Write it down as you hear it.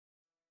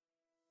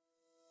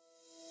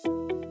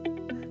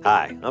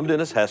Hi, I'm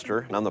Dennis Hester,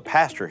 and I'm the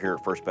pastor here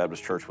at First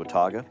Baptist Church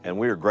Watauga, and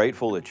we are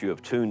grateful that you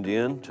have tuned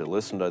in to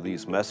listen to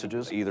these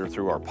messages either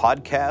through our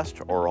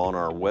podcast or on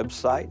our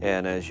website.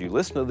 And as you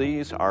listen to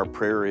these, our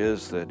prayer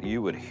is that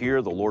you would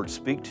hear the Lord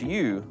speak to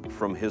you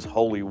from His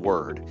holy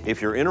word.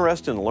 If you're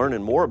interested in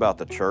learning more about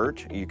the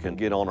church, you can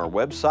get on our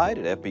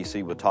website at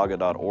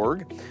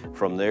fbcwatauga.org.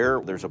 From there,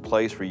 there's a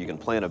place where you can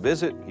plan a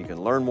visit, you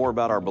can learn more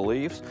about our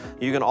beliefs.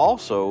 You can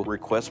also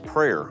request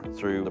prayer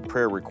through the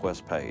prayer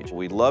request page.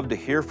 We'd love to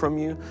hear from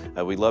you.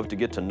 We'd love to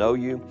get to know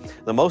you.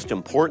 The most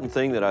important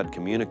thing that I'd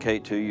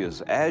communicate to you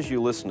is as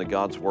you listen to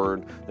God's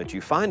Word, that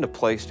you find a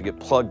place to get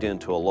plugged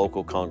into a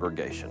local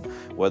congregation,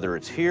 whether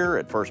it's here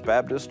at First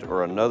Baptist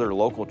or another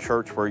local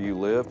church where you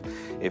live.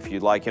 If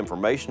you'd like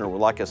information or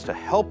would like us to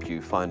help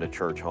you find a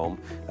church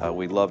home,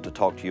 we'd love to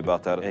talk to you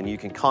about that, and you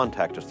can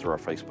contact us through our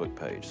Facebook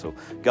page. So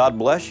God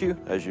bless you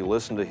as you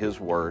listen to His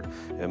Word,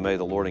 and may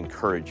the Lord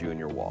encourage you in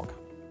your walk.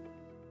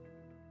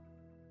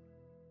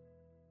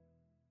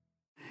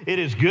 It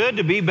is good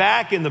to be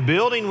back in the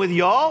building with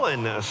y'all,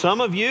 and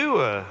some of you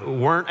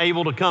weren't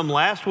able to come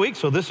last week,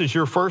 so this is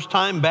your first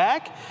time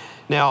back.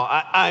 Now,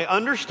 I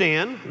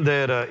understand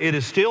that it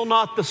is still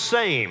not the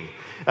same.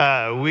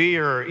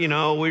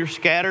 We're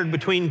scattered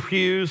between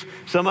pews.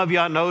 Some of you,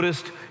 I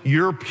noticed,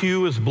 your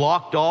pew is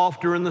blocked off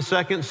during the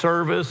second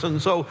service,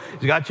 and so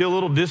it's got you a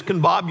little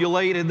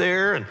discombobulated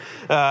there. And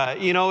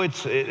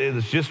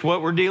it's just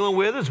what we're dealing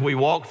with as we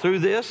walk through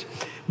this.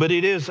 But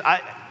it is,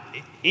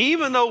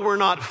 even though we're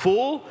not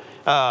full,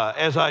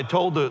 as I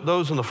told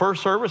those in the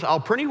first service,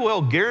 I'll pretty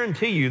well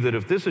guarantee you that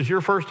if this is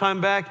your first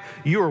time back,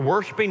 you are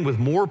worshiping with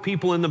more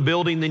people in the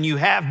building than you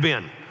have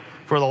been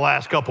for the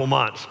last couple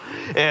months.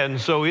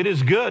 And so it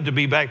is good to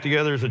be back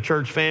together as a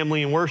church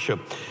family and worship.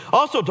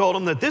 Also told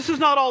them that this is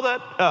not all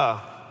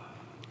that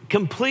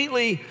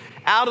completely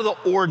out of the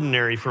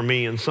ordinary for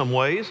me in some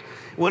ways.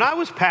 When I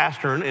was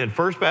pastoring at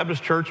First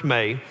Baptist Church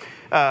May,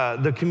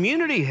 the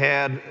community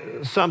had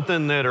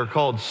something that are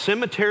called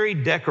cemetery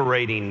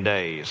decorating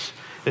days.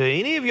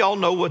 Any of y'all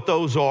know what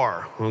those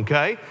are,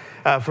 okay?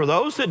 For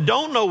those that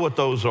don't know what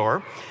those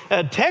are,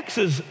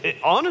 Texas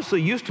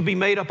honestly used to be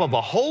made up of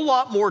a whole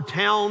lot more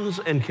towns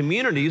and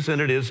communities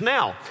than it is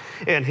now.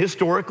 And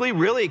historically,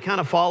 really, it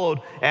kind of followed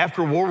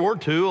after World War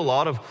II. A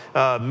lot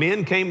of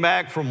men came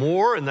back from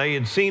war, and they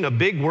had seen a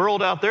big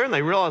world out there, and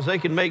they realized they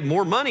could make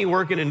more money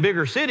working in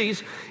bigger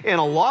cities. And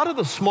a lot of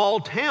the small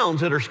towns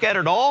that are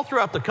scattered all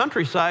throughout the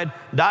countryside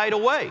died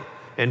away,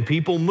 and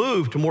people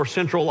moved to more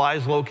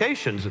centralized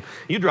locations.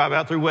 You drive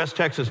out through West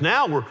Texas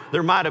now, where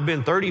there might have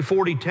been 30,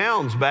 40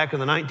 towns back in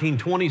the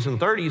 1920s and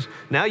 30s.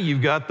 Now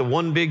you've got the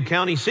one big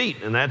county seat,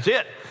 and that's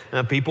it.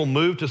 People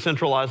moved to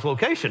centralized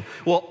location.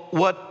 Well,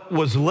 what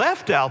was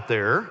left out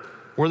there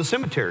were the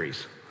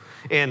cemeteries.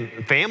 And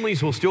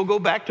families will still go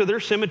back to their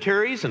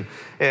cemeteries,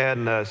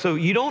 and so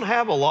you don't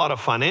have a lot of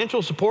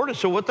financial support. And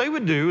so what they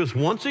would do is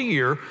once a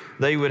year,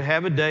 they would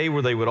have a day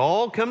where they would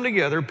all come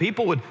together.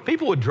 People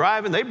would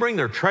drive, and they'd bring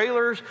their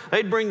trailers,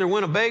 they'd bring their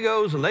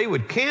Winnebagos, and they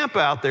would camp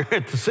out there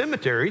at the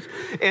cemeteries,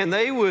 and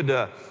they would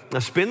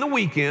spend the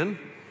weekend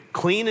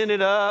cleaning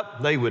it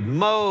up. They would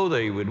mow,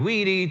 they would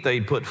weed eat,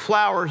 they'd put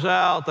flowers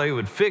out, they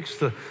would fix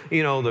the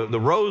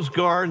rose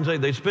gardens.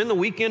 They'd spend the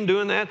weekend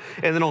doing that.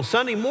 And then on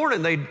Sunday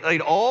morning, they'd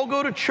all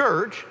go to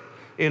church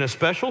in a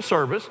special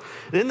service.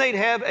 Then they'd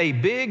have a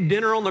big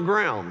dinner on the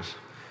grounds.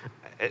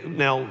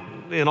 Now,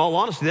 in all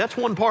honesty, that's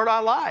one part I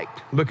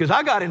liked, because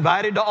I got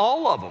invited to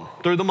all of them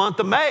through the month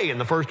of May and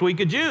the first week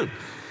of June.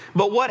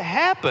 But what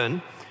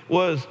happened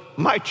was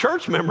my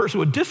church members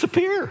would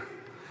disappear.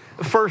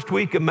 First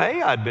week of May,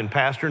 I'd been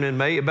pastoring in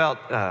May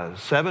about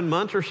 7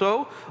 months or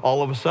so.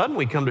 All of a sudden,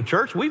 we come to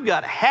church. We've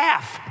got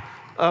half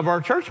of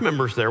our church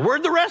members there.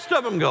 Where'd the rest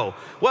of them go?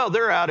 Well,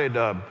 they're out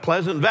at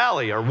Pleasant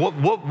Valley, or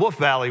Wolf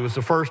Valley was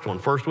the first one,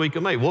 first week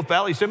of May. Wolf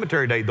Valley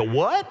Cemetery Day. The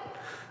what?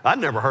 I'd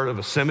never heard of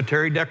a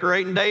cemetery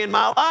decorating day in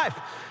my life.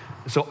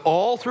 So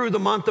all through the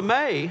month of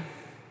May,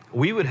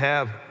 we would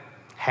have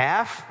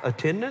half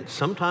attendance,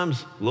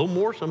 sometimes a little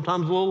more,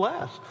 sometimes a little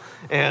less,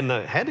 and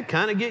had to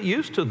kind of get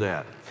used to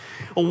that.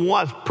 Well,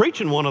 I was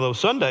preaching one of those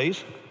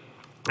Sundays,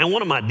 and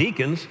one of my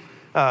deacons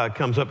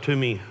comes up to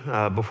me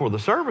before the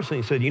service, and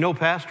he said,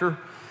 Pastor,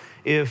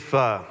 if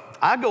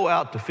I go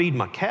out to feed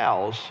my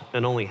cows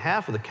and only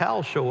half of the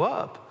cows show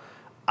up,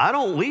 I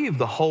don't leave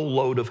the whole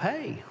load of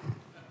hay.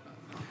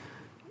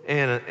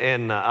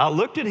 And I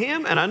looked at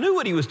him, and I knew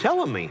what he was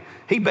telling me.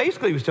 He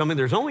basically was telling me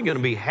there's only going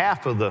to be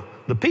half of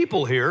the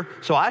people here,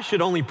 so I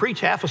should only preach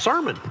half a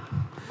sermon.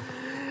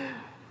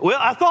 Well,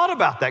 I thought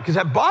about that because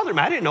that bothered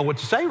me. I didn't know what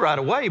to say right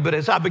away, but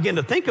as I began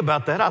to think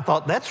about that, I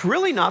thought that's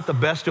really not the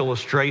best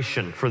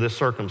illustration for this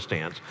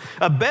circumstance.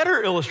 A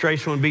better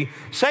illustration would be,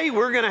 say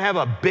we're going to have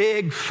a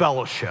big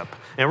fellowship,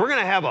 And we're going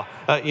to have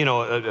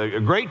a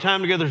great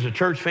time together as a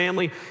church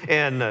family.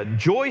 And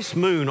Joyce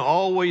Moon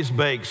always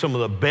bakes some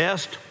of the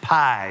best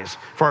pies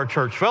for our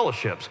church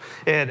fellowships.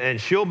 And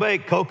she'll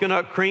bake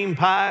coconut cream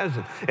pies,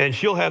 and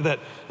she'll have that,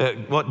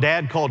 what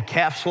Dad called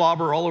calf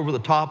slobber all over the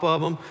top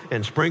of them,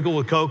 and sprinkle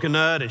with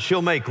coconut, and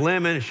she'll make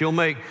lemon, and she'll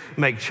make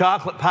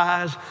chocolate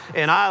pies.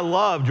 And I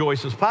love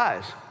Joyce's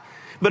pies.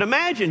 But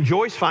imagine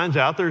Joyce finds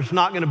out there's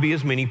not going to be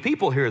as many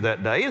people here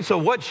that day. And so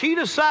what she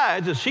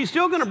decides is she's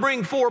still going to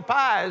bring 4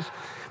 pies,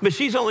 but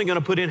she's only going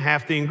to put in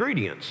half the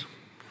ingredients.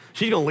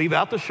 She's going to leave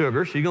out the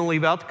sugar, she's going to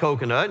leave out the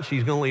coconut, and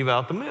she's going to leave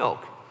out the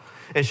milk.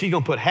 And she's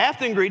going to put half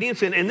the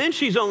ingredients in, and then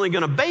she's only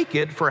going to bake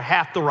it for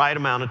half the right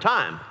amount of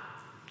time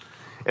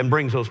and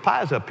brings those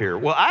pies up here.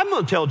 Well, I'm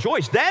going to tell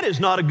Joyce, that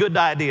is not a good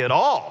idea at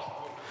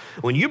all.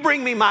 When you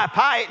bring me my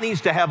pie, it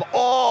needs to have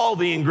all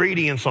the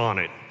ingredients on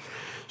it.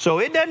 So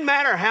it doesn't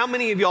matter how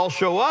many of y'all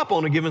show up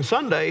on a given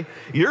Sunday,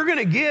 you're going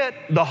to get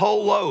the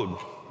whole load,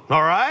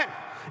 all right?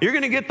 You're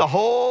going to get the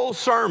whole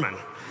sermon.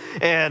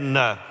 And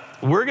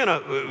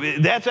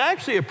that's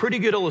actually a pretty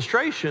good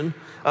illustration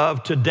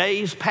of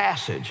today's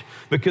passage,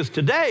 because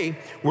today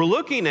we're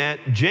looking at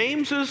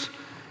James's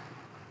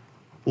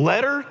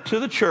letter to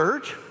the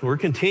church. We're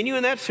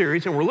continuing that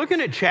series, and we're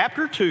looking at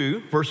chapter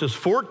 2, verses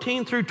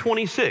 14 through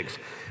 26,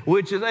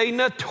 which is a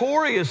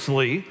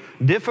notoriously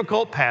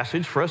difficult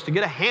passage for us to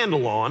get a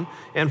handle on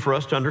and for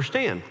us to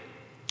understand.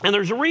 And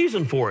there's a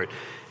reason for it.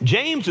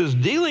 James is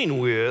dealing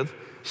with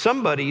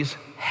somebody's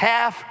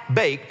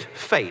half-baked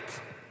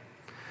faith.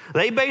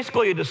 They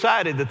basically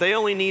decided that they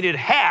only needed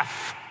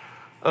half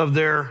of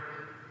their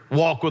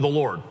walk with the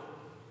Lord,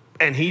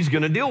 and he's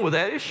going to deal with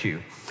that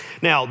issue.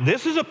 Now,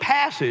 this is a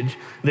passage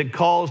that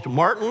caused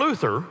Martin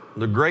Luther,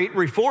 the great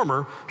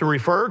reformer, to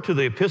refer to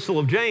the Epistle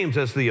of James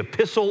as the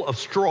Epistle of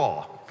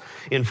Straw.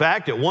 In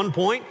fact, at one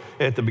point,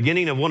 at the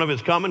beginning of one of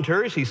his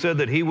commentaries, he said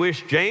that he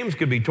wished James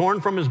could be torn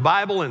from his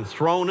Bible and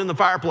thrown in the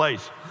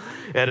fireplace.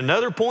 At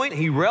another point,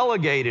 he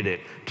relegated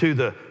it to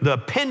the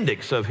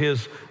appendix of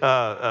his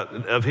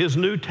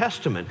New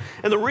Testament.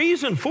 And the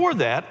reason for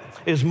that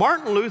is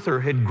Martin Luther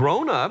had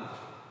grown up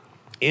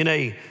in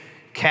a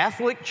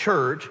Catholic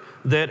church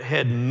that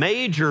had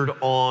majored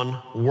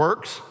on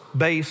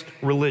works-based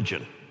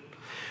religion,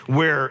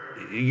 where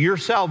your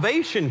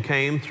salvation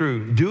came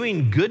through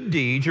doing good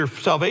deeds. Your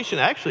salvation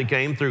actually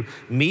came through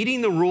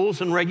meeting the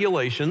rules and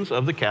regulations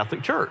of the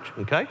Catholic Church,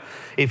 okay?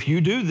 If you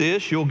do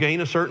this, you'll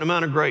gain a certain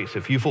amount of grace.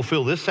 If you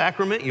fulfill this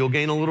sacrament, you'll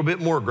gain a little bit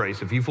more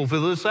grace. If you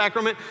fulfill this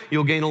sacrament,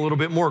 you'll gain a little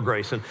bit more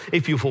grace. And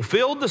if you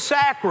fulfilled the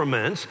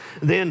sacraments,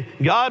 then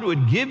God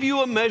would give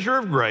you a measure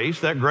of grace.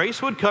 That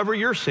grace would cover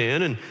your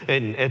sin,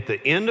 and at the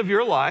end of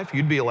your life,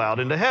 you'd be allowed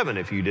into heaven.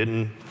 If you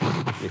didn't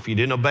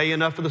obey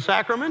enough of the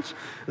sacraments,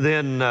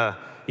 then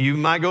you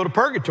might go to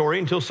purgatory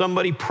until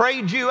somebody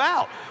prayed you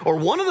out. Or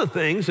one of the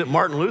things that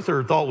Martin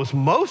Luther thought was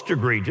most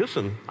egregious,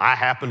 and I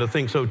happen to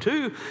think so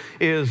too,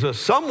 is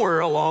somewhere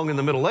along in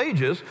the Middle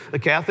Ages, the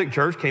Catholic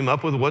Church came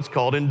up with what's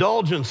called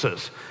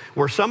indulgences,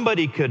 where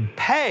somebody could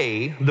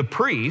pay the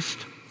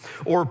priest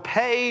or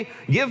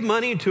give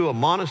money to a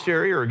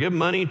monastery or give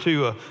money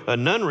to a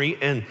nunnery,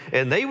 and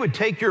they would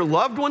take your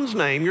loved one's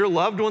name, your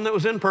loved one that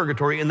was in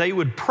purgatory, and they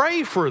would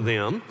pray for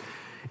them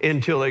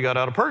until they got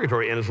out of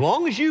purgatory. And as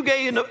long as you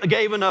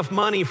gave enough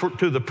money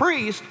to the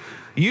priest,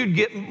 you'd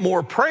get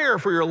more prayer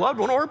for your loved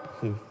one. Or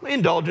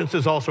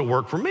indulgences also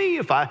work for me.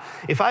 If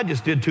I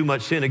just did too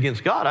much sin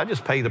against God, I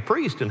just pay the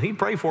priest and he'd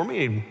pray for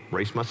me and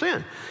erase my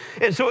sin.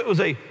 And so it was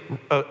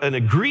an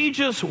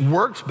egregious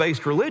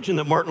works-based religion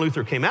that Martin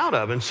Luther came out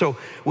of. And so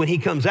when he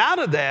comes out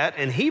of that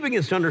and he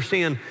begins to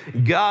understand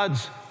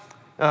God's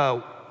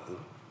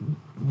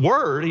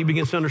Word, he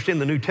begins to understand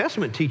the New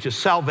Testament teaches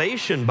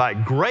salvation by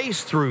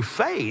grace through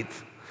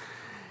faith.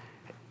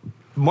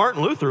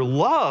 Martin Luther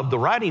loved the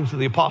writings of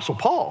the Apostle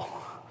Paul,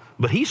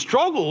 but he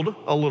struggled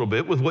a little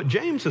bit with what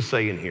James is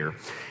saying here.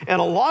 And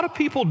a lot of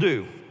people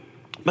do,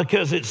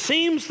 because it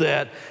seems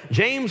that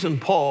James and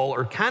Paul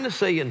are kind of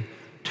saying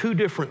two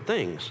different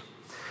things.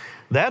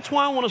 That's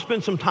why I want to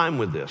spend some time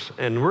with this.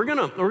 And we're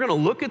gonna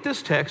look at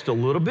this text a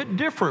little bit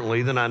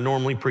differently than I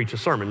normally preach a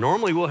sermon.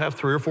 Normally we'll have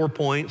 3 or 4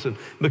 points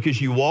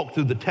because you walk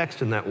through the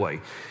text in that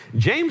way.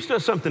 James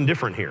does something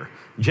different here.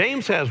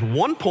 James has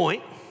 1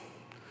 point,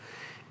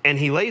 and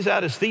he lays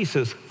out his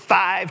thesis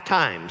 5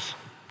 times.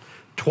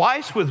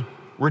 Twice with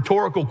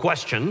rhetorical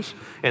questions,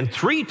 and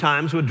 3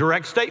 times with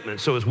direct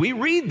statements. So as we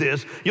read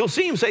this, you'll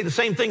see him say the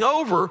same thing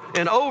over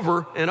and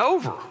over and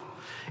over.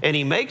 And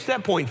he makes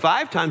that point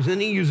 5 times, and then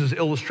he uses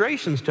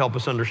illustrations to help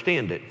us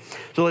understand it.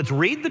 So let's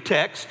read the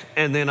text,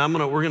 and then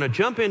we're gonna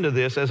jump into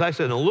this, as I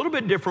said, in a little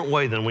bit different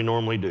way than we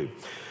normally do.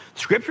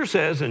 Scripture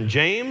says in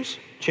James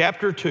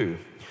chapter 2,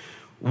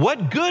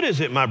 "What good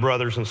is it, my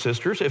brothers and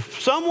sisters, if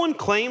someone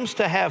claims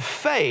to have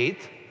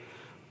faith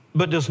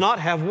but does not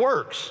have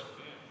works?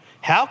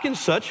 How can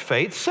such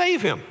faith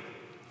save him?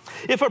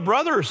 If a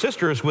brother or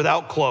sister is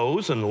without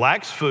clothes and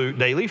lacks food,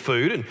 daily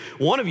food, and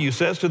one of you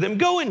says to them,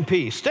 'Go in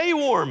peace, stay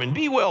warm, and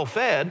be well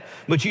fed,'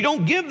 but you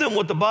don't give them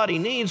what the body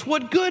needs,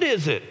 what good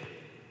is it?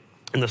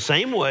 In the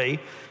same way,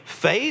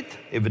 faith,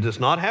 if it does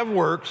not have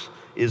works,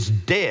 is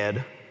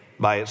dead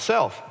by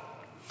itself.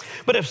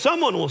 But if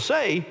someone will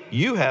say,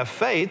 you have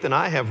faith and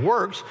I have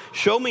works,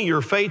 show me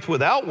your faith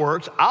without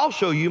works, I'll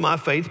show you my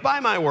faith by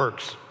my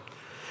works.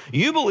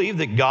 You believe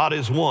that God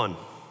is one.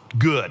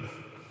 Good.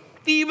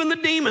 Even the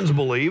demons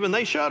believe and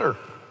they shudder.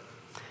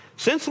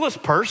 Senseless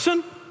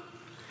person,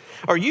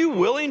 are you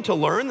willing to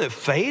learn that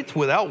faith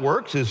without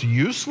works is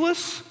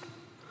useless?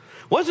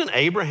 Wasn't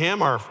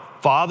Abraham, our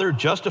father,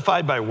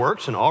 justified by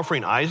works in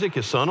offering Isaac,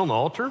 his son, on the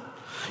altar?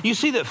 You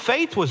see that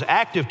faith was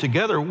active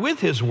together with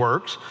his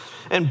works,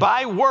 and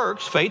by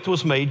works, faith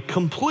was made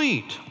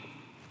complete.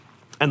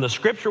 And the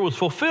scripture was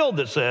fulfilled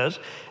that says,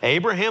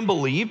 Abraham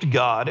believed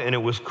God, and it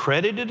was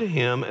credited to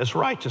him as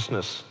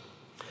righteousness.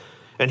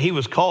 And he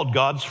was called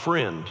God's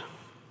friend.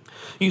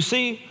 You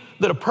see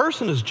that a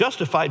person is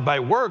justified by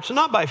works,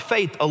 not by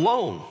faith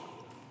alone.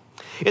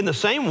 In the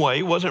same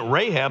way, wasn't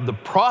Rahab the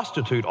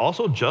prostitute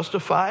also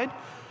justified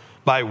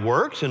by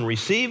works in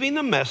receiving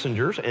the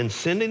messengers and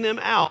sending them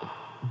out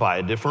by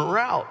a different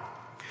route?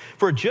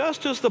 For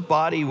just as the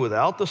body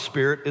without the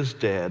spirit is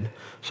dead,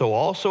 so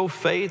also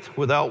faith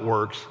without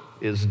works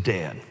is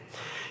dead.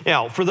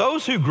 Now, for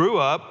those who grew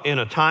up in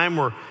a time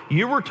where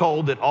you were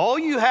told that all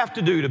you have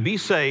to do to be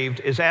saved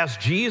is ask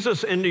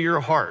Jesus into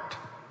your heart,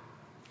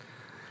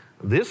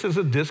 this is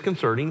a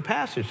disconcerting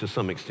passage to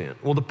some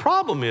extent. Well, the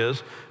problem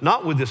is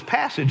not with this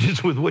passage,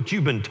 it's with what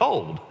you've been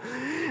told.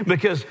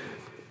 Because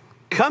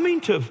coming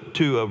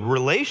to a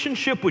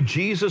relationship with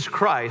Jesus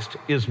Christ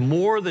is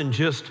more than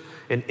just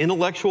an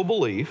intellectual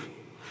belief.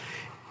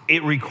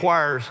 It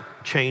requires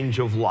change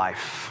of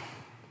life.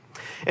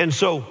 And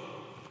so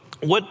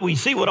what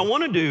I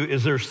want to do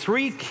is there's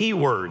three key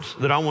words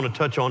that I want to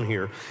touch on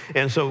here.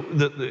 And so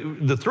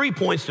the 3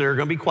 points there are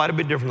going to be quite a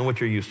bit different than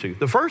what you're used to.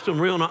 The first one,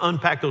 we're going to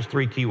unpack those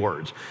 3 key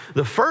words.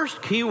 The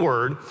first key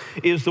word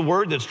is the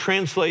word that's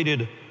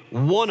translated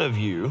one of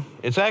you.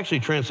 It's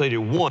actually translated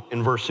one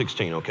in verse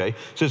 16, okay? It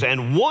says,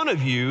 and one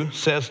of you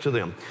says to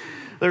them.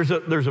 There's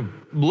a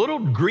little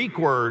Greek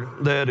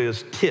word that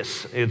is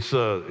tis. It's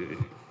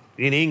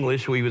in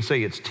English, we would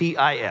say it's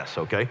T-I-S,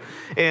 okay?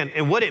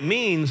 And what it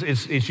means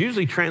is it's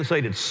usually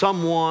translated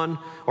someone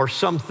or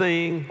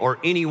something or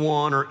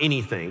anyone or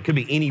anything. It could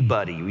be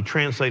anybody. We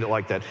translate it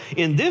like that.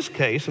 In this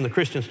case, in the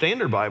Christian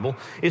Standard Bible,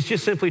 it's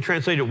just simply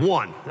translated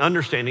one,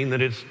 understanding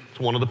that it's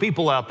one of the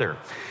people out there.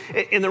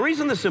 And the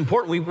reason this is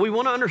important, we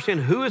want to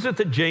understand who is it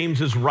that James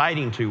is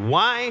writing to.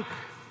 Why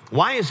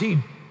is he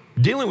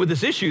dealing with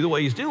this issue the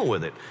way he's dealing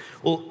with it?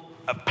 Well,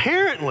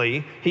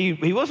 apparently,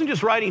 he wasn't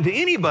just writing to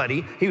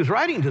anybody, he was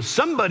writing to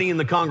somebody in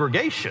the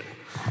congregation.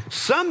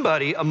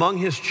 Somebody among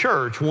his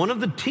church, one of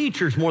the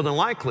teachers more than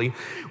likely,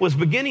 was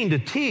beginning to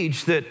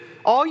teach that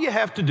all you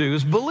have to do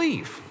is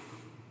believe.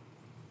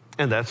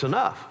 And that's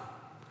enough.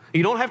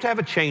 You don't have to have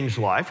a changed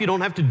life. You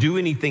don't have to do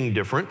anything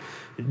different.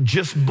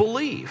 Just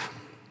believe.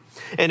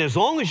 And as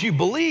long as you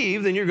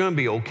believe, then you're going to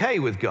be okay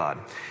with God.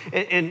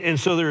 And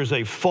so there is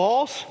a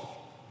false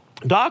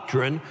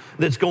doctrine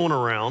that's going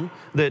around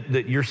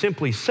that you're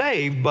simply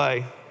saved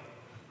by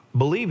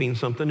believing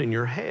something in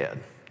your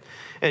head.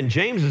 And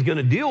James is going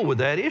to deal with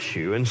that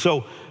issue. And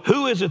so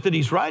who is it that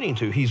he's writing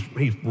to? He's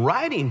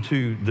writing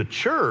to the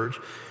church,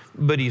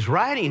 but he's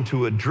writing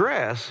to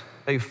address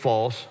a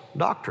false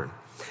doctrine.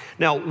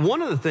 Now,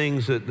 one of the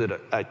things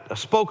that I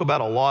spoke about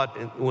a lot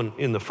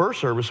in the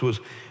first service was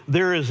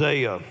there is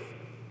a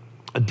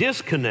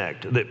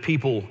disconnect that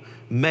people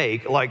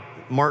make, like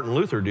Martin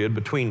Luther did,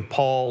 between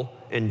Paul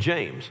and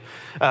James.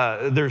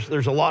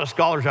 There's a lot of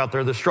scholars out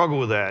there that struggle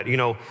with that. You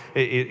know,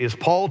 is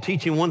Paul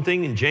teaching one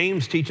thing and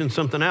James teaching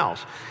something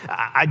else?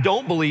 I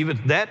don't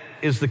believe that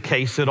is the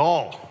case at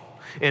all.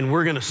 And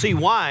we're going to see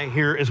why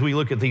here as we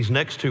look at these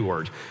next 2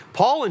 words.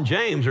 Paul and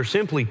James are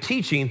simply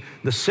teaching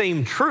the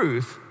same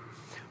truth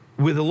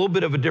with a little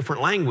bit of a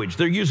different language.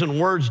 They're using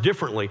words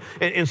differently.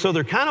 And so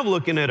they're kind of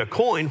looking at a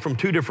coin from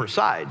 2 different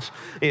sides.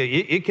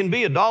 It can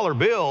be a dollar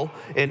bill,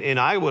 and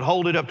I would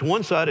hold it up to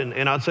one side,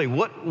 and I'd say,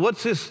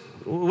 what's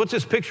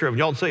this picture of? And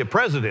y'all would say a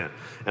president.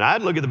 And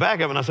I'd look at the back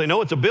of it, and I'd say,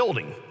 no, it's a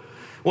building.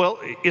 Well,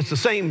 it's the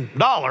same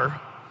dollar,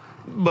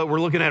 but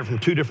we're looking at it from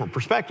 2 different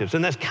perspectives.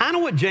 And that's kind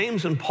of what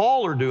James and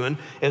Paul are doing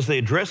as they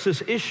address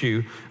this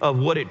issue of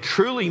what it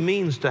truly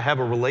means to have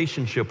a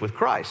relationship with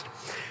Christ.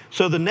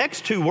 So the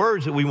next 2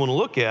 words that we want to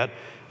look at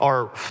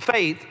are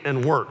faith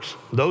and works.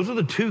 Those are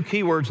the 2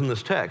 key words in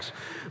this text.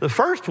 The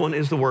first one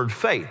is the word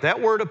faith. That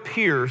word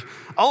appears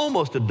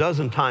almost a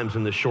dozen times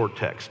in this short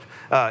text.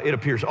 It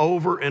appears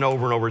over and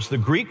over and over. It's the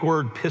Greek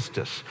word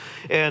pistis.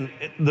 And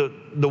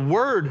the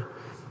word,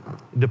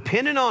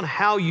 depending on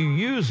how you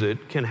use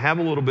it, can have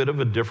a little bit of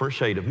a different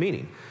shade of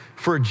meaning.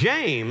 For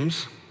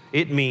James,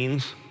 it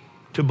means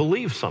to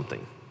believe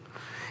something.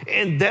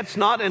 And that's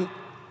not an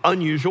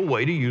unusual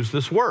way to use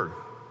this word.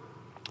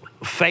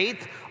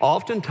 Faith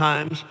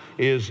oftentimes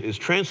is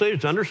translated,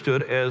 it's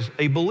understood as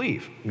a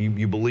belief.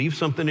 You believe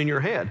something in your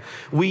head.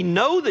 We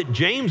know that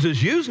James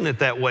is using it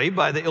that way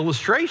by the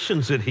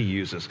illustrations that he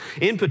uses,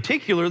 in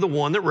particular the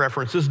one that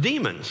references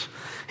demons.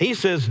 He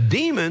says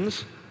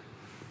demons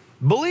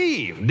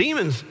believe.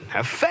 Demons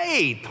have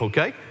faith,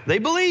 okay? They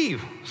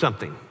believe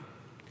something.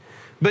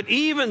 But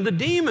even the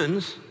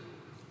demons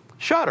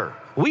shudder.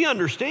 We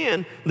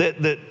understand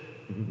that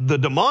the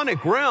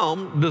demonic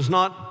realm does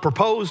not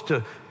propose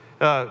to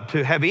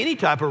have any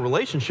type of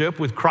relationship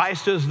with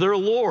Christ as their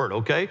Lord,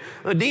 okay?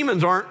 The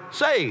demons aren't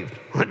saved.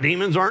 The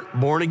demons aren't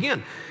born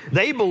again.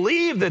 They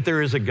believe that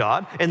there is a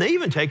God, and they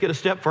even take it a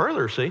step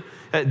further, see?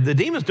 The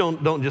demons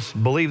don't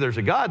just believe there's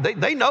a God.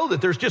 They know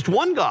that there's just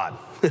one God.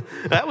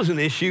 That was an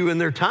issue in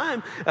their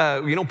time.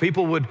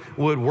 People would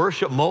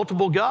worship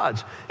multiple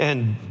gods.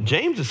 And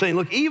James is saying,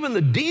 look, even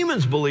the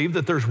demons believe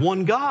that there's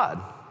one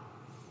God.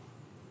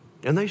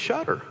 And they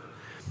shudder.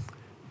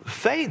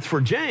 Faith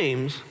for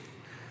James,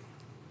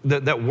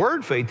 that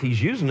word faith,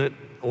 he's using it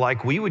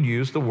like we would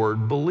use the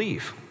word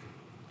belief.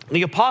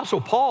 The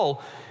Apostle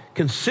Paul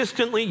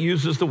consistently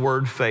uses the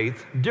word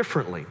faith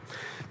differently.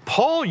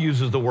 Paul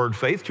uses the word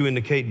faith to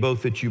indicate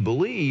both that you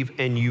believe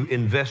and you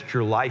invest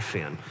your life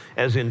in,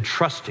 as in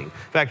trusting.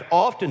 In fact,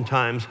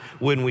 oftentimes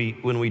when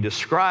we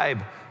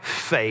describe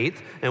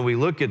faith and we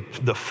look at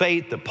the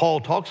faith that Paul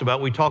talks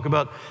about, we talk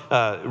about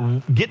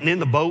getting in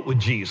the boat with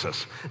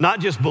Jesus. Not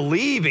just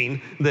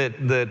believing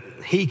that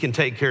he can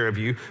take care of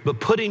you, but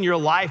putting your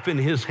life in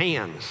his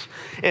hands.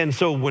 And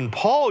so when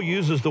Paul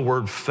uses the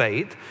word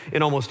faith,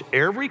 in almost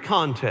every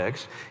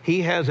context,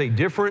 he has a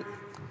different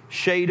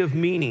shade of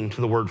meaning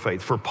to the word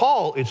faith. For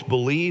Paul, it's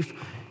belief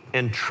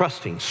and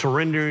trusting,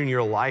 surrendering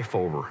your life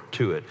over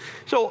to it.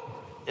 So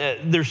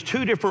there's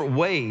two different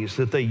ways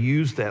that they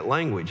use that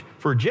language.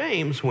 For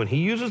James, when he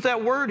uses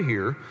that word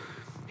here,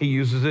 he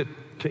uses it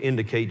to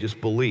indicate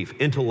just belief,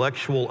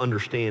 intellectual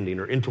understanding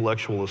or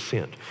intellectual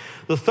assent.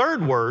 The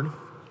third word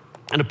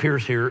that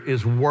appears here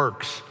is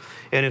works,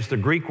 and it's the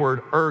Greek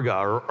word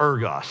erga or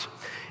ergos.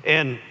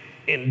 And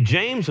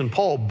James and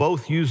Paul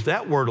both use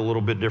that word a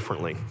little bit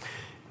differently.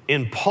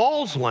 In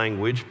Paul's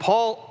language,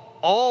 Paul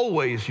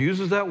always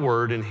uses that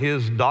word in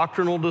his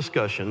doctrinal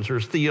discussions or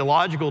his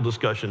theological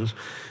discussions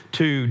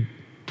to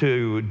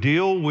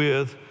deal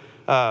with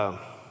the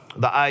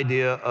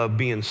idea of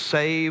being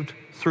saved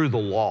through the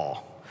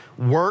law.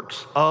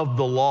 Works of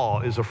the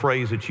law is a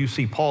phrase that you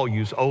see Paul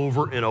use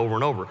over and over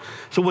and over.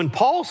 So when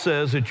Paul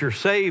says that you're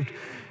saved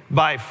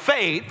by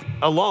faith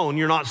alone,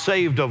 you're not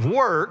saved of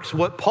works,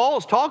 what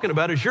Paul's talking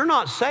about is you're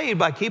not saved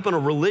by keeping a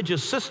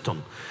religious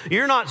system.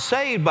 You're not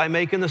saved by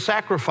making the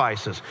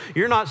sacrifices.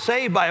 You're not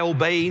saved by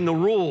obeying the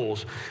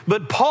rules.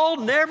 But Paul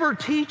never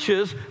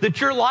teaches that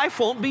your life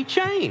won't be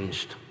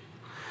changed.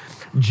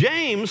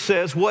 James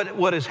says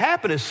what has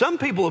happened is some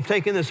people have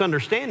taken this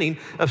understanding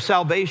of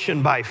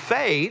salvation by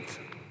faith,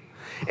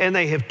 and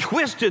they have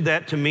twisted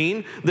that to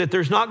mean that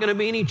there's not going to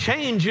be any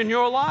change in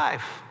your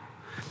life.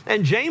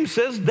 And James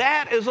says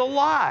that is a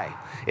lie.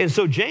 And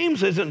so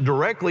James isn't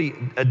directly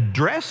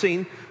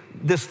addressing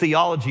this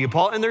theology of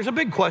Paul. And there's a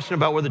big question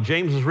about whether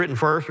James was written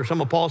first or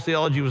some of Paul's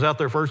theology was out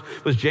there first.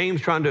 Was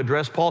James trying to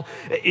address Paul?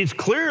 It's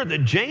clear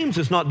that James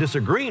is not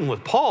disagreeing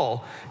with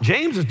Paul.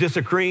 James is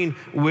disagreeing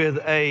with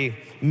a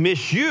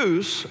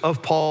misuse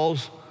of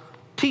Paul's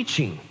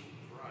teaching.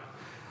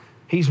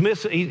 He's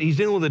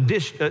dealing with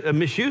a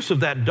misuse of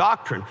that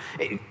doctrine.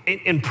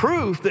 And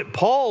proof that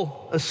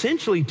Paul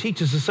essentially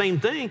teaches the same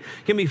thing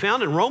can be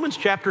found in Romans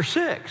chapter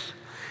 6.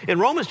 In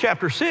Romans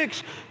chapter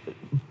 6,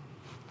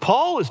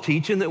 Paul is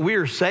teaching that we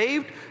are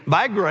saved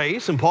by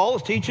grace, and Paul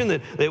is teaching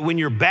that when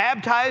you're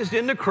baptized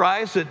into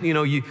Christ, that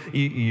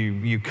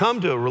you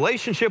come to a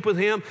relationship with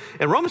him.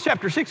 In Romans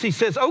chapter 6, he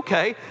says,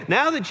 okay,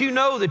 now that you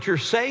know that you're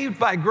saved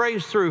by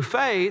grace through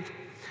faith,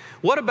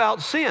 what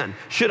about sin?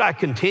 Should I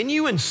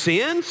continue in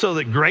sin so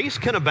that grace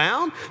can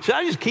abound? Should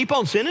I just keep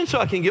on sinning so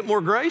I can get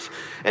more grace?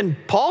 And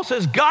Paul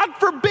says, God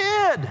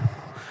forbid.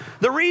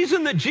 The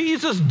reason that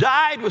Jesus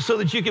died was so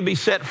that you could be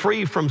set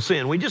free from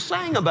sin. We just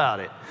sang about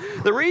it.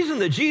 The reason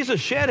that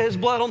Jesus shed his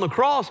blood on the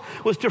cross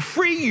was to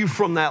free you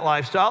from that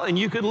lifestyle and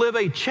you could live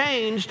a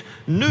changed,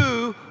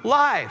 new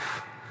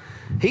life.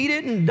 He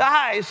didn't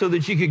die so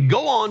that you could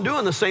go on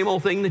doing the same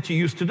old thing that you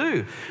used to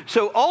do.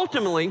 So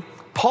ultimately,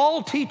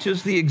 Paul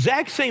teaches the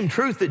exact same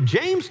truth that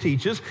James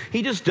teaches,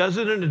 he just does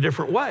it in a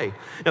different way.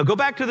 Now go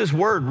back to this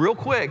word real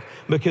quick,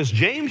 because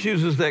James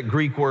uses that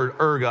Greek word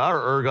erga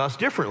or ergos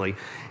differently.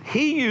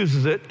 He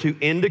uses it to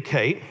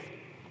indicate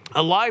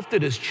a life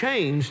that has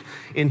changed,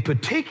 in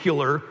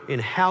particular in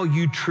how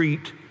you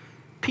treat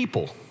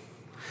people.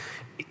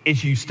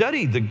 As you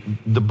study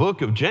the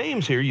book of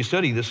James here, you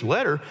study this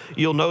letter,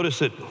 you'll notice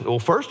that, well,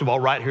 first of all,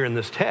 right here in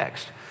this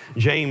text,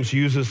 James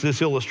uses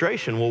this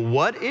illustration. Well,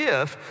 what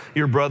if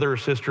your brother or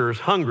sister is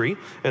hungry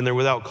and they're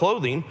without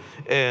clothing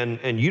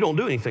and you don't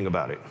do anything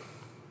about it?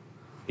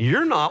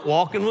 You're not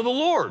walking with the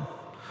Lord.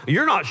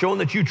 You're not showing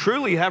that you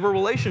truly have a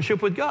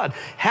relationship with God.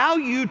 How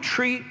you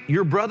treat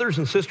your brothers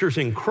and sisters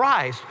in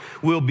Christ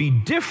will be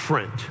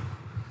different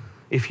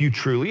if you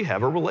truly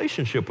have a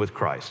relationship with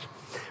Christ.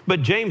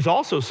 But James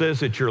also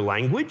says that your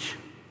language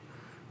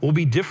will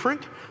be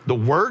different. The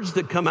words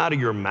that come out of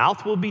your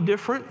mouth will be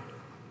different.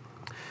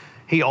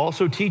 He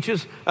also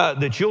teaches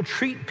that you'll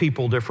treat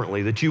people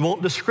differently, that you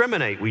won't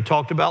discriminate. We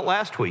talked about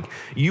last week.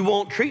 You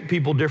won't treat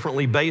people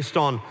differently based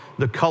on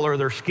the color of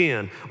their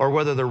skin or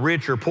whether they're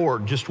rich or poor,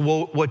 just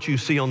what you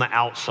see on the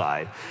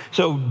outside.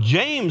 So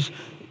James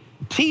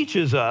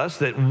teaches us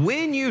that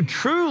when you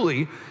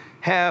truly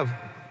have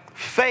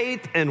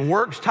faith and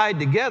works tied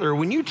together,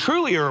 when you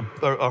truly are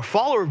a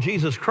follower of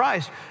Jesus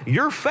Christ,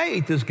 your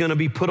faith is going to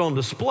be put on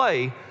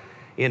display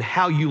in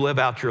how you live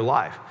out your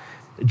life.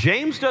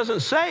 James doesn't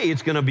say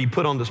it's going to be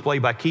put on display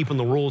by keeping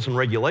the rules and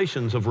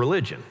regulations of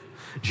religion.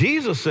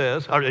 James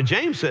says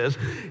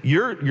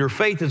your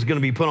faith is going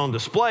to be put on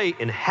display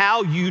in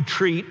how you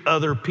treat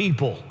other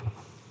people.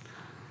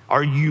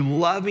 Are you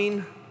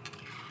loving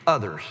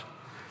others?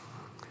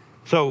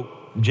 So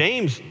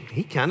James,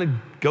 he kind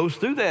of goes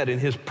through that in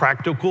his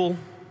practical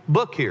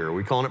book here.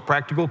 We call it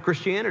Practical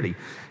Christianity.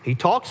 He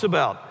talks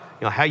about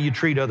how you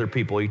treat other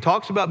people. He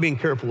talks about being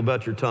careful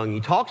about your tongue. He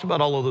talks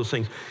about all of those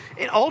things.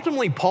 And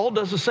ultimately, Paul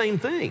does the same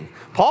thing.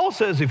 Paul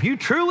says if you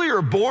truly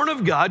are born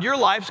of God, your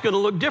life's going to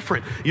look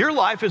different. Your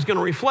life is going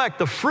to reflect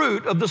the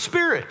fruit of the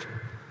Spirit.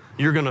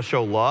 You're going to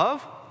show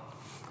love,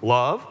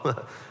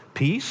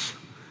 peace,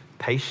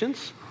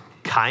 patience,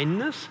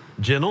 kindness,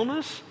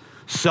 gentleness,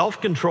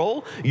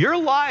 self-control. Your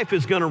life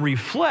is going to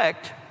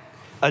reflect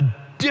a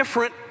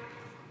different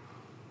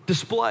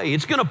display.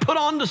 It's going to put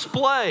on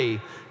display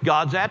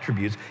God's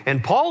attributes.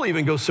 And Paul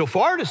even goes so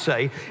far to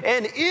say,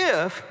 and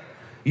if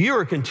you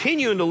are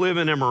continuing to live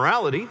in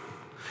immorality,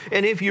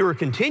 and if you are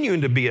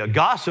continuing to be a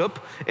gossip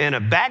and a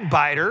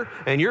backbiter,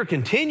 and you're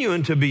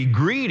continuing to be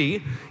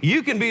greedy,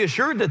 you can be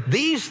assured that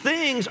these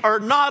things are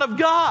not of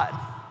God.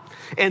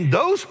 And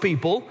those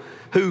people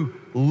who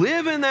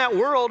live in that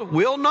world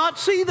will not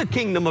see the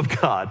kingdom of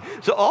God.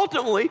 So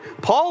ultimately,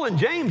 Paul and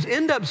James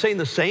end up saying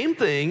the same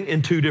thing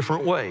in two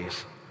different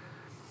ways.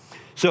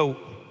 So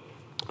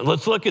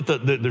let's look at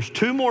there's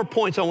two more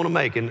points I want to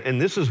make. And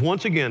this is,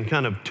 once again,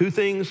 kind of two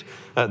things,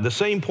 the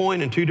same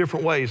point in two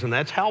different ways. And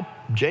that's how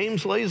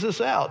James lays this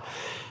out.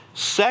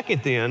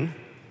 Second, then,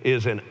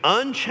 is an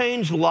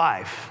unchanged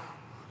life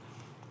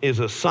is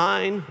a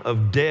sign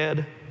of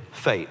dead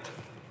faith.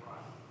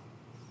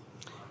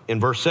 In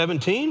verse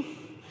 17,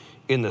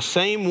 in the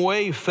same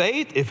way,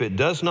 faith, if it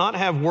does not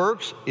have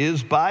works,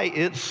 is by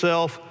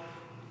itself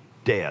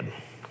dead.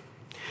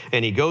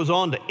 And he goes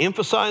on to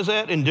emphasize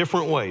that in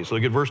different ways.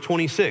 Look at verse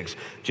 26.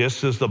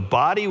 Just as the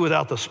body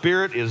without the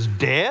spirit is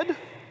dead,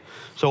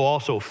 so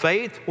also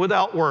faith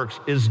without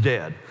works is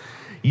dead.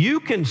 You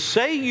can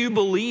say you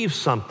believe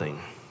something,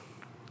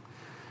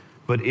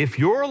 but if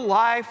your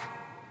life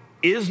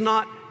is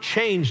not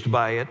changed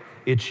by it,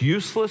 it's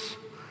useless.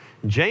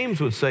 James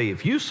would say,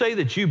 if you say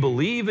that you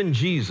believe in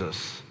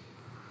Jesus,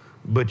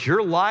 but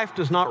your life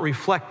does not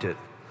reflect it,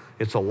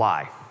 it's a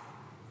lie.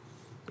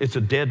 It's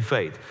a dead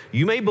faith.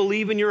 You may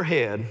believe in your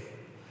head,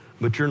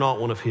 but you're not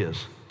one of his.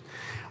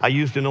 I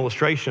used an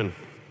illustration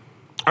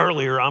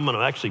earlier. I'm going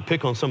to actually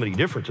pick on somebody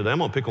different today. I'm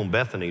going to pick on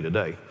Bethany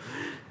today.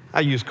 I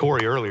used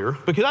Corey earlier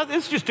because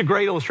it's just a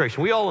great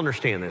illustration. We all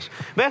understand this.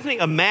 Bethany,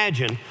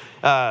 imagine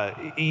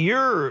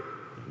you're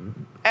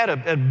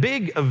at a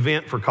big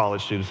event for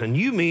college students and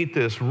you meet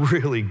this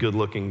really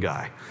good-looking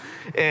guy.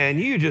 And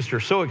you just are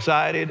so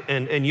excited,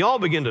 and y'all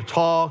begin to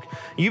talk.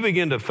 You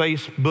begin to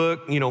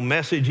Facebook,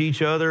 message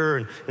each other,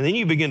 and then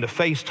you begin to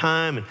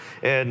FaceTime,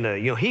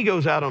 and he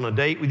goes out on a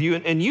date with you,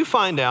 and you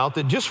find out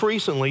that just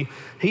recently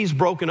he's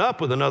broken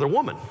up with another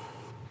woman.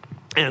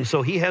 And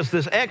so he has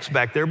this ex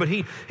back there, but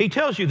he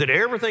tells you that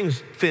everything's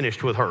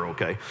finished with her,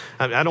 okay?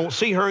 I don't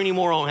see her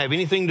anymore. I don't have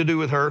anything to do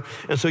with her.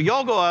 And so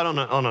y'all go out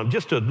on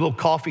just a little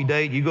coffee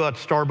date. You go out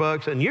to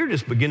Starbucks, and you're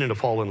just beginning to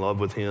fall in love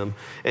with him.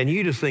 And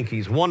you just think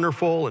he's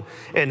wonderful.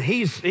 And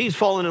he's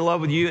falling in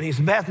love with you. And he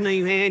says,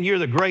 Bethany, man, you're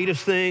the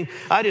greatest thing.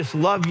 I just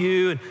love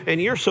you.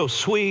 And you're so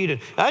sweet.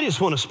 And I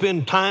just want to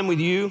spend time with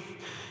you.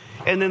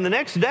 And then the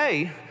next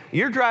day,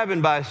 you're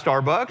driving by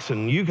Starbucks,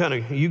 and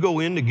you go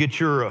in to get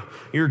your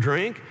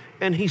drink.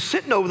 And he's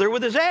sitting over there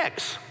with his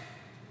ex,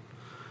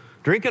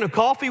 drinking a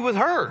coffee with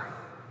her.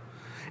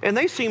 And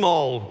they seem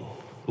all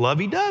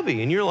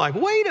lovey-dovey. And you're like,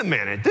 wait a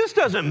minute, this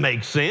doesn't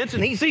make sense.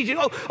 And he sees you,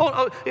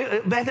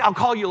 Bethany, I'll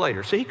call you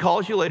later. So he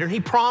calls you later, and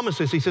he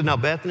promises. He said, now,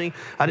 Bethany,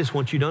 I just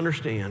want you to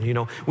understand,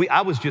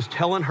 I was just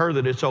telling her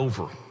that it's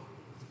over.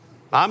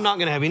 I'm not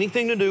going to have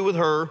anything to do with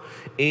her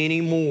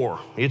anymore.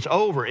 It's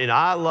over, and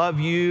I love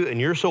you, and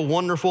you're so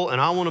wonderful,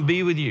 and I want to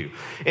be with you.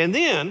 And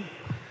then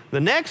the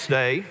next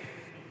day,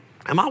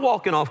 am I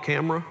walking off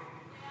camera?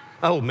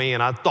 Oh, man,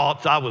 I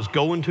thought I was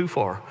going too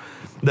far.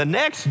 The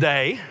next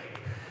day,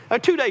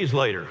 2 days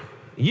later,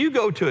 you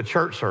go to a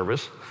church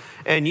service,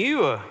 and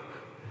you're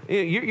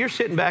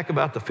sitting back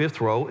about the fifth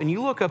row, and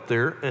you look up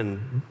there,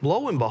 and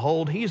lo and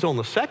behold, he's on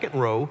the second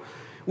row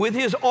with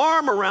his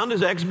arm around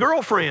his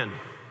ex-girlfriend.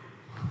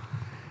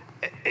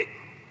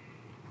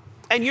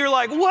 And you're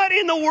like, what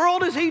in the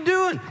world is he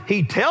doing?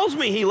 He tells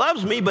me he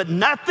loves me, but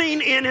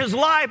nothing in his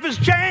life has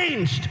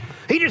changed.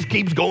 He just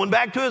keeps going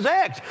back to his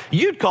ex.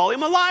 You'd call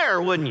him a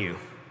liar, wouldn't you?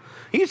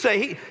 You'd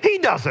say, he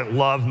doesn't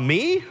love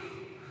me.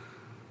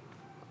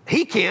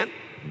 He can't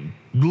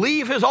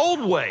leave his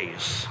old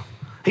ways.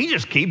 He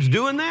just keeps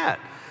doing that.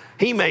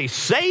 He may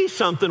say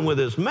something with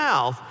his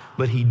mouth,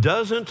 but he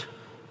doesn't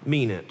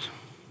mean it.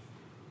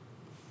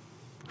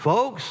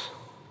 Folks,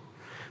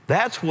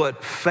 that's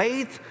what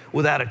faith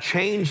without a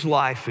changed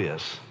life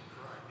is,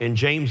 in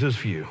James's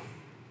view.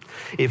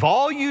 If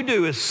all you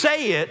do is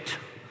say it,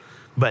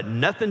 but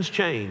nothing's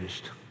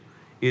changed,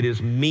 it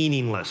is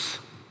meaningless.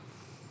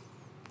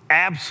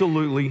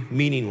 Absolutely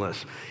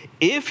meaningless.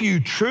 If you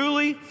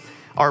truly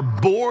are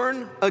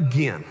born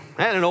again.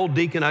 I had an old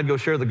deacon I'd go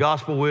share the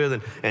gospel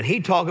with, and he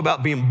talked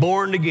about being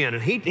born again.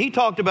 And he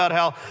talked about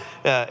how,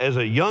 as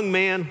a young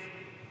man,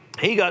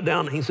 he got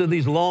down, he said,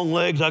 these long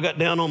legs, I got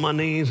down on my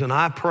knees, and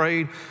I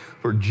prayed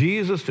for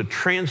Jesus to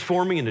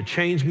transform me and to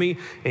change me.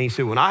 And he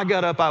said, when I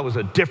got up, I was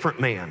a different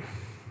man.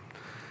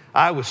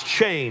 I was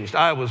changed.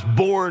 I was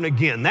born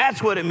again.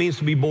 That's what it means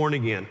to be born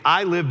again.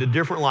 I lived a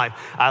different life.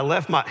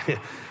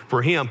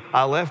 For him,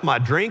 I left my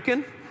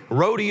drinking,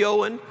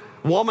 rodeoing,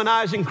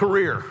 womanizing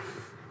career,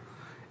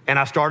 and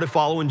I started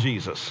following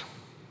Jesus.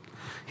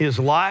 His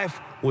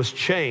life was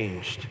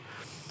changed.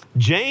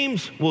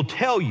 James will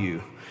tell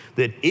you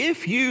that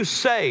if you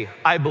say,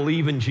 I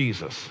believe in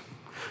Jesus,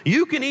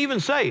 you can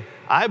even say,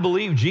 I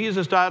believe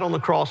Jesus died on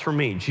the cross for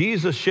me.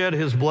 Jesus shed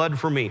his blood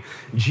for me.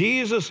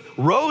 Jesus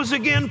rose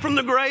again from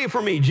the grave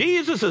for me.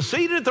 Jesus is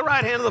seated at the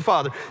right hand of the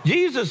Father.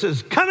 Jesus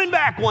is coming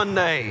back one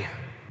day.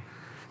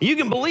 You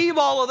can believe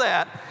all of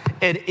that,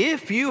 and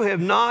if you have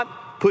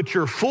not put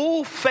your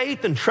full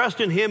faith and trust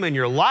in him and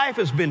your life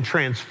has been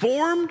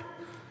transformed,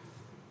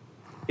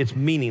 it's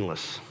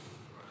meaningless.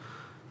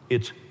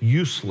 It's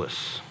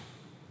useless.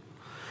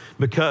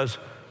 Because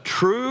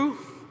true,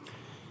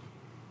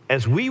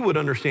 as we would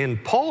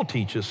understand, Paul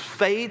teaches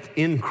faith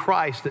in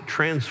Christ that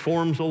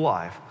transforms a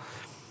life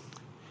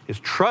is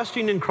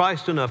trusting in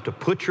Christ enough to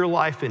put your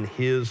life in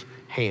his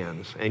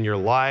hands, and your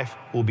life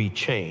will be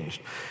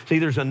changed. See,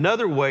 there's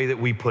another way that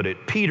we put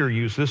it. Peter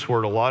used this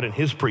word a lot in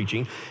his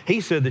preaching. He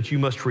said that you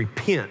must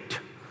repent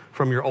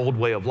from your old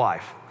way of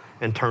life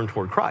and turn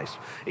toward Christ.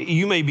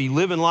 You may be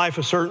living life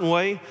a certain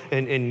way,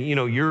 and you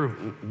know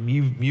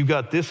you've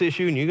got this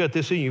issue, and you got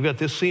this issue, you got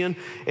this sin,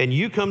 and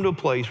you come to a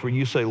place where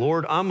you say,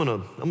 Lord, I'm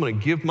gonna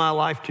give my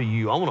life to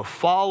you. I want to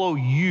follow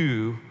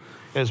you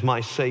as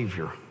my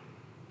Savior.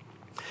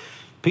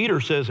 Peter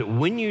says that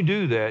when you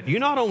do that, you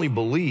not only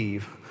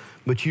believe,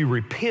 but you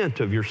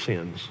repent of your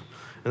sins.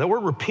 And that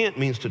word repent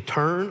means to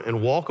turn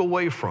and walk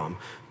away from,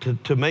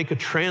 to make a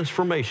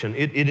transformation.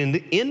 It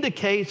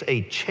indicates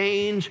a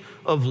change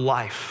of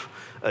life,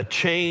 a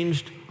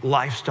changed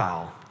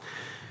lifestyle.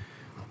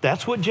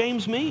 That's what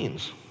James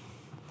means.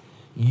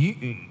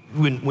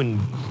 When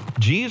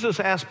Jesus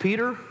asked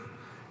Peter,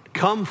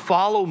 come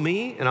follow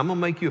me and I'm gonna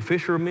make you a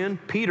fisher of men,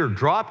 Peter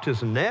dropped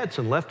his nets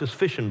and left his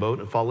fishing boat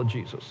and followed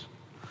Jesus.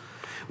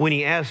 When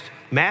he asked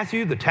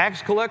Matthew, the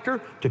tax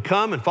collector, to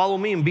come and follow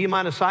me and be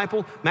my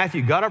disciple,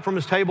 Matthew got up from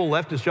his table,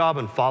 left his job,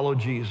 and followed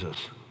Jesus.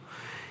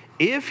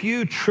 If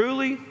you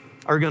truly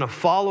are going to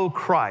follow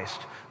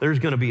Christ, there's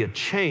going to be a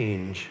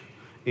change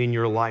in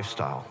your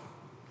lifestyle.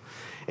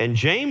 And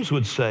James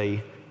would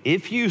say,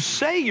 if you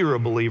say you're a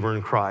believer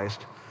in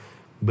Christ,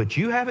 but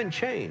you haven't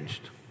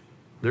changed,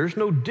 there's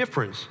no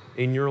difference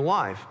in your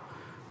life,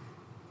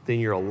 then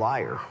you're a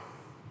liar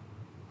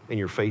and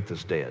your faith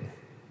is dead.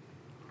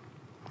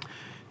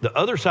 The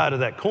other side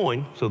of that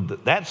coin, so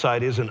that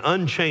side is an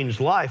unchanged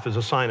life is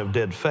a sign of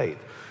dead faith.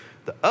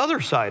 The other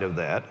side of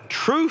that,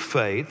 true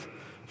faith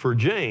for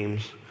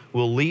James,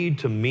 will lead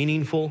to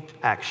meaningful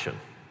action.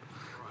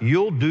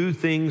 You'll do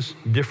things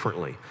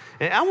differently.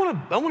 And I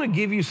want to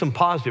give you some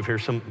positive here,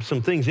 some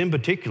things in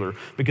particular,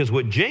 because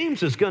what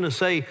James is going to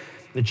say,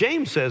 that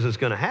James says is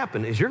going to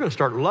happen, is you're going to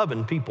start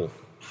loving people.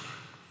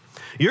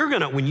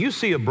 When you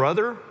see a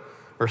brother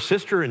or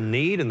sister in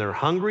need and they're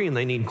hungry and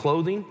they need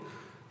clothing,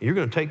 you're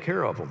going to take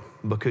care of them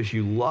because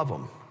you love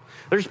them.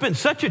 There's been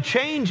such a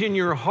change in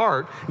your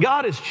heart.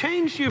 God has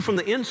changed you from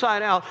the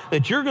inside out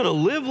that you're going to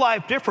live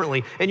life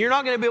differently, and you're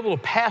not going to be able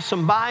to pass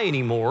them by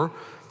anymore.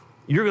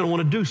 You're going to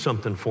want to do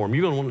something for them.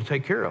 You're going to want to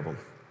take care of them.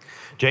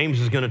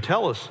 James is going to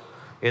tell us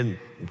in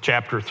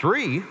chapter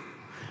 3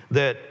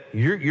 that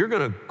you're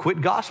going to quit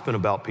gossiping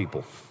about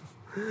people.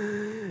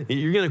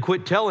 You're going to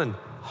quit telling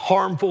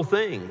harmful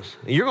things.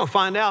 You're going to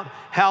find out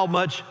how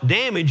much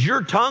damage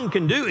your tongue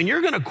can do, and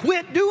you're going to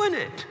quit doing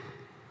it.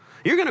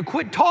 You're going to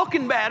quit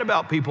talking bad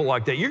about people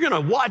like that. You're going to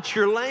watch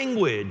your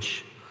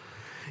language.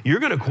 You're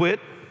going to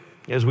quit,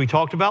 as we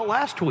talked about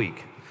last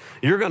week,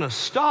 you're going to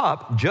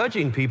stop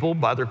judging people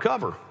by their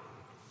cover.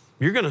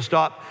 You're going to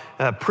stop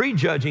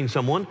prejudging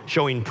someone,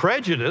 showing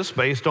prejudice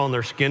based on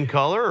their skin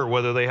color or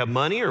whether they have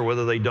money or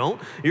whether they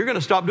don't. You're going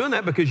to stop doing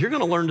that because you're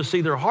going to learn to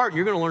see their heart.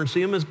 You're going to learn to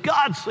see them as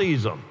God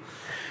sees them.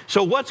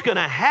 So what's going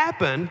to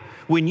happen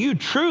when you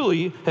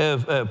truly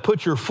have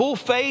put your full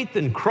faith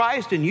in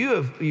Christ and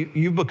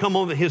you've become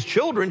one of his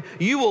children,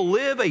 you will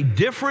live a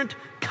different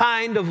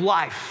kind of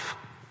life.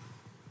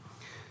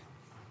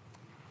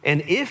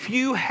 And if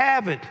you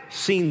haven't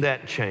seen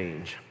that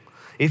change,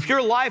 if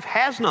your life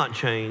has not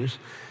changed,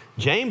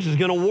 James is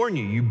going to warn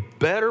you, you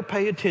better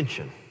pay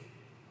attention.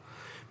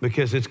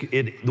 Because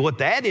what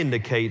that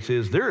indicates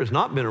is there has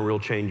not been a real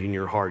change in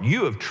your heart.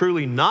 You have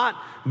truly not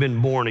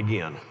been born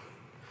again.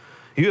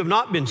 You have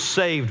not been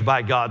saved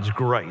by God's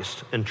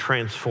grace and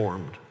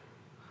transformed.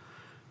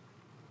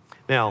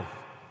 Now,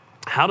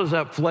 how does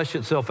that flesh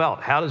itself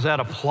out? How does that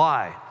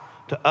apply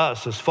to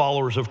us as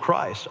followers of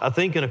Christ? I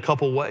think in a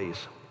couple ways.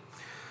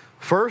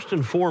 First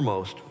and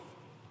foremost,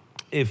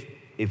 if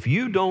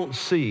you don't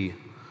see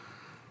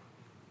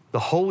the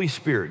Holy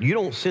Spirit, you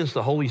don't sense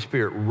the Holy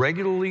Spirit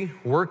regularly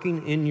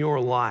working in your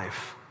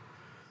life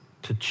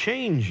to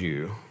change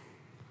you,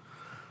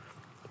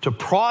 to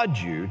prod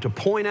you, to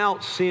point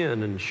out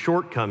sin and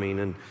shortcoming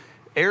and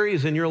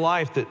areas in your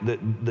life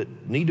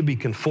that need to be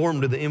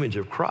conformed to the image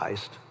of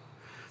Christ,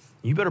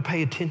 you better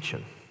pay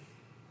attention.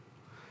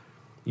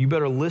 You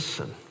better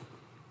listen.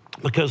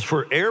 Because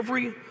for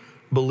every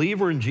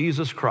believer in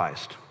Jesus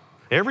Christ,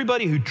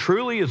 everybody who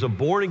truly is a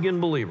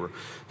born-again believer,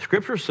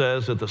 Scripture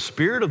says that the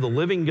Spirit of the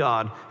living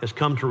God has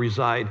come to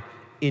reside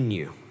in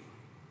you.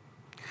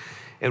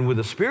 And with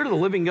the Spirit of the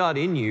living God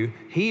in you,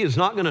 He is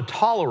not going to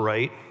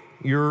tolerate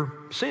your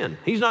sin.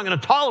 He's not going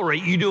to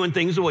tolerate you doing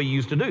things the way you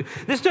used to do.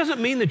 This doesn't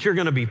mean that you're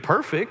going to be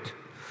perfect.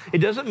 It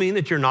doesn't mean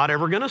that you're not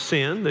ever going to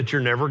sin, that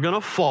you're never going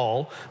to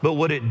fall. But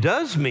what it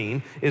does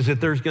mean is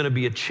that there's going to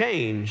be a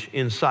change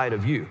inside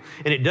of you.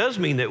 And it does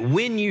mean that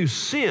when you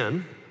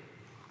sin,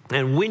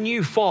 and when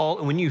you fall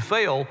and when you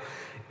fail,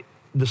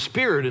 the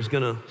Spirit is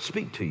going to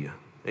speak to you,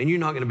 and you're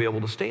not going to be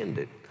able to stand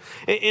it.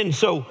 And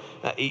so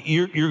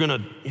you're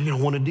going to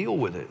want to deal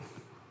with it.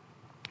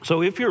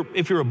 So if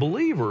you're a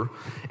believer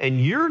and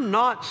you're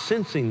not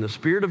sensing the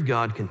Spirit of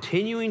God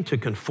continuing to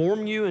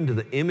conform you into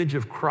the image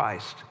of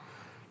Christ,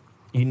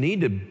 you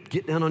need to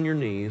get down on your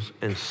knees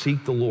and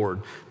seek the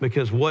Lord,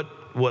 because what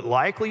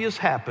likely has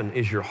happened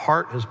is your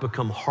heart has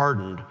become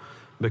hardened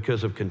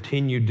because of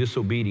continued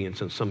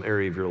disobedience in some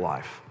area of your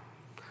life.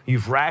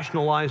 You've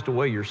rationalized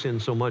away your sin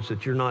so much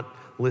that you're not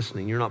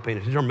listening, you're not paying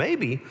attention. Or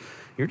maybe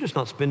you're just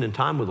not spending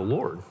time with the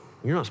Lord.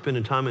 You're not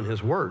spending time in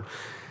His Word.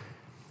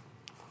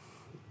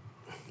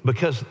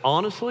 Because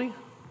honestly,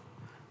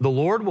 the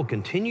Lord will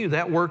continue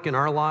that work in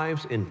our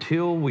lives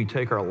until we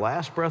take our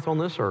last breath on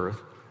this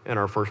earth and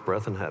our first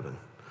breath in heaven.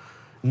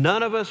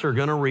 None of us are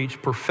going to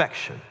reach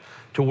perfection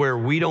to where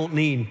we don't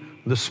need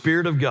the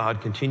Spirit of God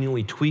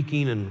continually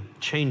tweaking and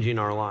changing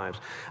our lives.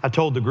 I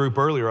told the group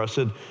earlier, I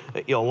said,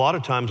 a lot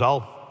of times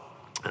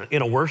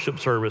in a worship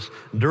service,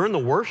 during the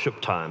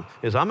worship time,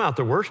 as I'm out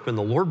there worshiping,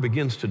 the Lord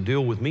begins to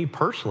deal with me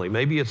personally.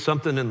 Maybe it's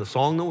something in the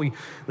song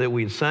that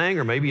we sang,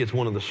 or maybe it's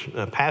one of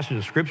the passages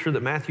of Scripture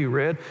that Matthew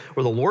read,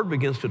 where the Lord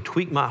begins to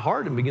tweak my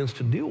heart and begins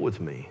to deal with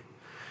me.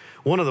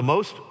 One of the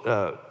most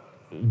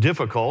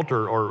difficult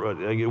or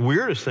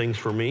weirdest things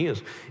for me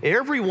is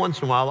every once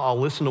in a while I'll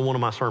listen to one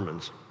of my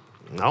sermons.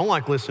 I don't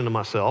like listening to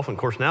myself, and of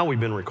course now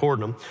we've been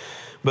recording them.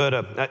 But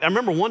I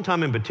remember one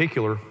time in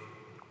particular,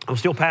 I was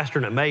still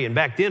pastoring at May, and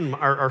back then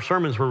our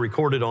sermons were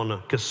recorded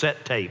on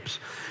cassette tapes.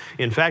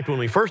 In fact, when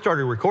we first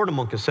started recording them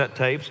on cassette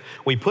tapes,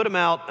 we put them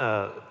out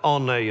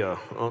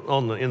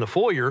in the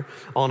foyer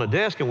on a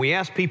desk, and we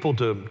asked people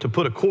to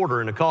put a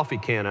quarter in a coffee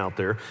can out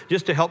there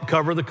just to help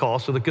cover the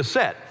cost of the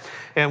cassette.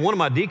 And one of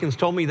my deacons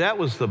told me that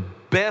was the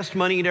best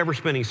money he'd ever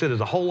spent. He said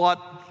it's a whole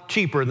lot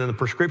cheaper than the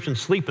prescription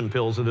sleeping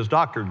pills that his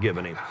doctor had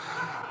given him.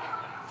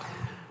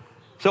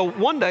 So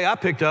one day I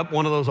picked up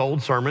one of those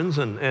old sermons,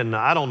 and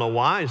I don't know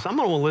why. I'm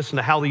going to listen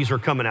to how these are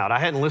coming out. I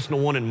hadn't listened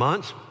to one in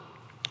months.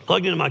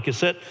 Plugged into my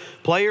cassette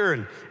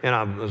player, and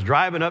I was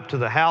driving up to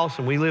the house,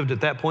 and we lived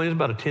at that point, it was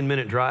about a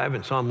 10-minute drive,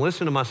 and so I'm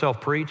listening to myself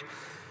preach,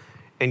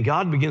 and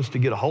God begins to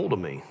get a hold of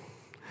me.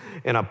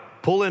 And I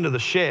pull into the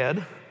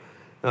shed,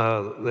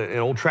 an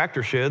old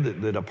tractor shed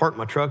that I parked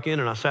my truck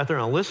in, and I sat there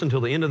and I listened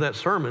till the end of that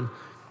sermon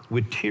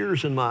with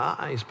tears in my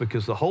eyes,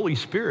 because the Holy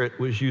Spirit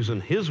was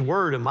using His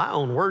word and my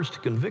own words to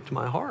convict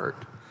my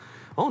heart.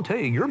 I want to tell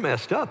you, you're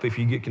messed up if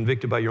you get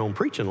convicted by your own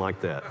preaching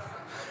like that.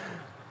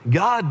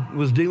 God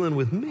was dealing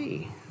with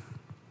me.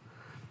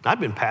 I'd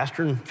been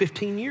pastoring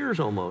 15 years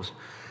almost.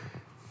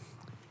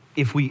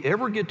 If we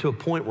ever get to a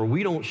point where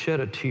we don't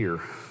shed a tear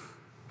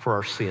for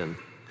our sin,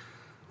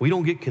 we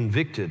don't get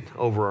convicted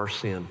over our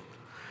sin,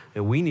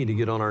 and we need to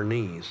get on our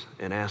knees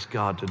and ask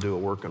God to do a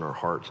work in our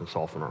hearts and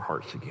soften our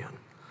hearts again.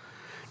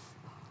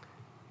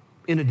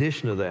 In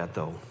addition to that,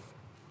 though,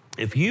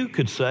 if you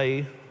could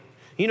say,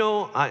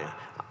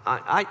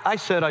 I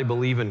said I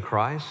believe in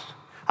Christ.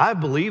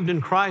 I've believed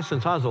in Christ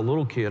since I was a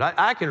little kid.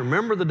 I can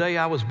remember the day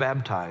I was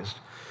baptized.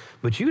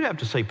 But you'd have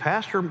to say,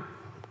 Pastor,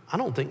 I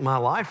don't think my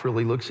life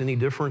really looks any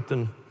different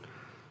than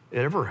it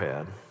ever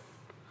had.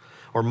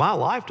 Or my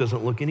life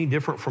doesn't look any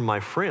different from my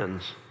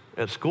friends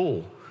at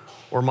school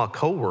or my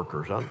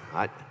coworkers.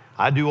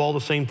 I do all the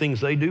same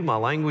things they do. My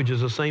language is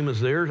the same as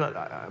theirs.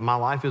 My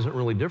life isn't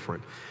really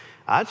different.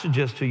 I'd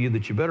suggest to you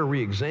that you better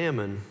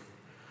re-examine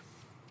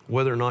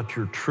whether or not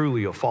you're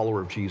truly a follower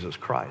of Jesus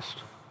Christ.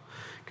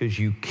 Because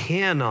you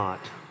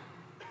cannot,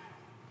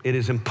 it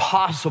is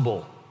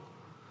impossible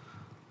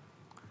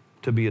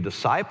to be a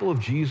disciple of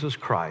Jesus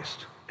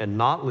Christ and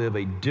not live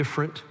a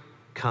different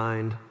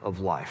kind of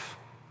life.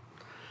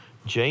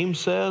 James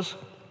says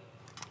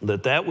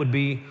that would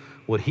be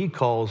what he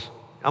calls,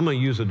 I'm going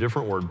to use a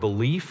different word,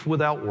 belief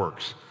without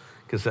works,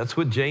 because that's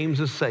what James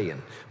is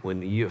saying.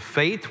 When you have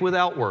faith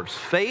without works,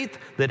 faith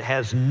that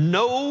has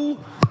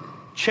no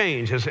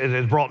change, has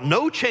brought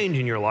no change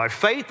in your life,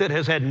 faith that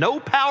has had no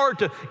power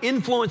to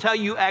influence how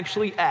you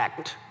actually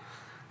act,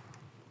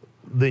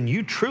 then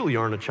you truly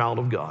aren't a child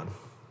of God.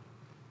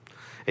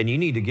 And you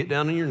need to get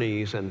down on your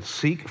knees and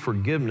seek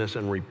forgiveness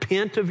and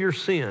repent of your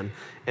sin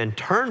and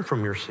turn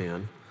from your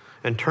sin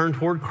and turn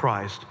toward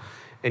Christ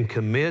and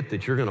commit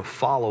that you're going to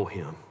follow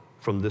him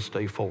from this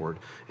day forward,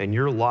 and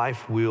your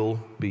life will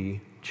be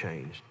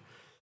changed.